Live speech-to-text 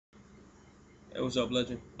Hey, what's up,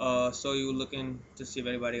 legend? So you were looking to see if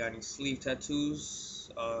anybody got any sleeve tattoos.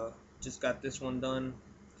 Just got this one done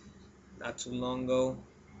not too long ago.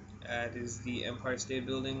 That is the Empire State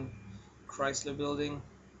Building, Chrysler Building,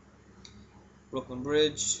 Brooklyn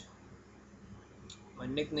Bridge. My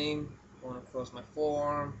nickname going across my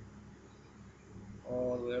forearm,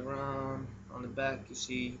 all the way around. On the back, you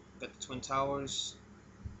see got the Twin Towers.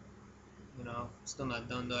 Still not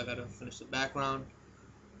done though. I gotta finish the background.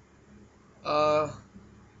 Uh,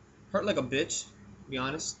 hurt like a bitch, to be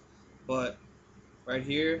honest. But right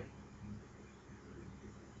here,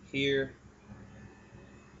 here,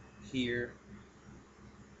 here,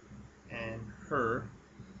 and her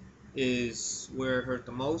is where it hurt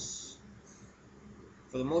the most.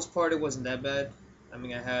 For the most part, it wasn't that bad. I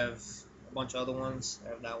mean, I have a bunch of other ones. I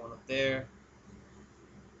have that one up there.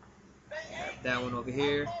 I have that one over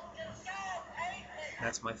here.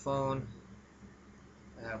 That's my phone.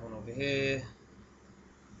 I have one over here.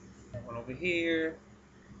 I have one over here.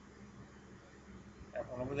 I have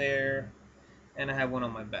one over there. And I have one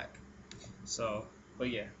on my back. So,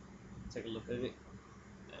 but yeah, take a look at it.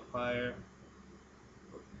 Empire,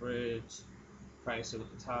 bridge, probably still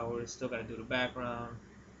with the towers. Still gotta do the background.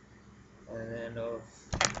 And then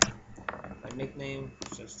my nickname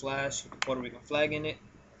says Flash with the Puerto Rican flag in it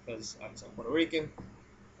because I'm Puerto Rican.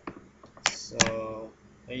 So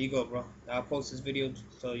there you go, bro. I'll post this video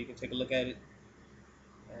so you can take a look at it.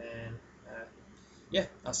 And yeah,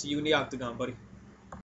 I'll see you in the octagon, buddy.